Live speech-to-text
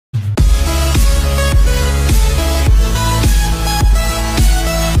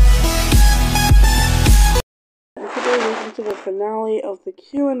finale of the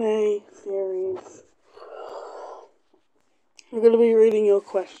Q&A series. We're going to be reading your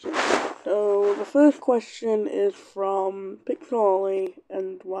questions. So, the first question is from Pixolly,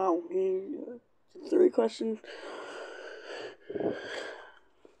 and wow, he 3 questions.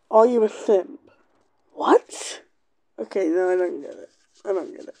 Are you a simp? What? Okay, no, I don't get it. I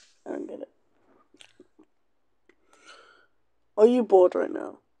don't get it. Are you bored right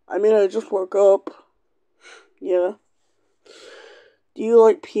now? I mean, I just woke up. Yeah. Do you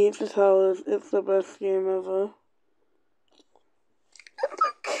like Pizza Towers? It's the best game ever.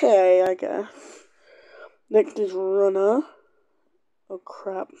 Okay, I guess. Next is Runner. Oh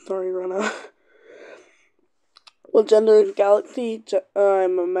crap, sorry Runner. What gender is Galaxy?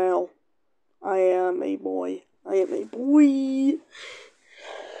 I'm a male. I am a boy.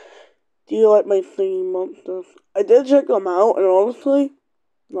 Do you like my singing monsters? I did check them out, and honestly,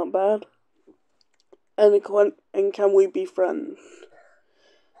 not bad. And can we be friends?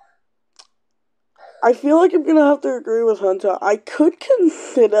 I feel like I'm gonna have to agree with Hunter. I could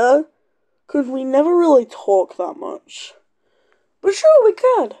consider, because we never really talk that much. But sure, we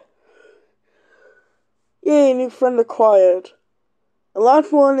could. Yay, new friend acquired. The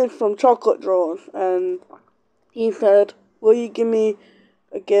last one is from Chocolate Drawers, and he said, will you give me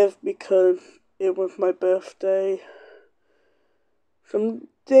a gift because it was my birthday some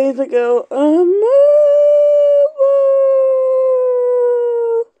days ago?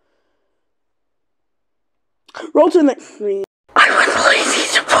 Roll to the next screen.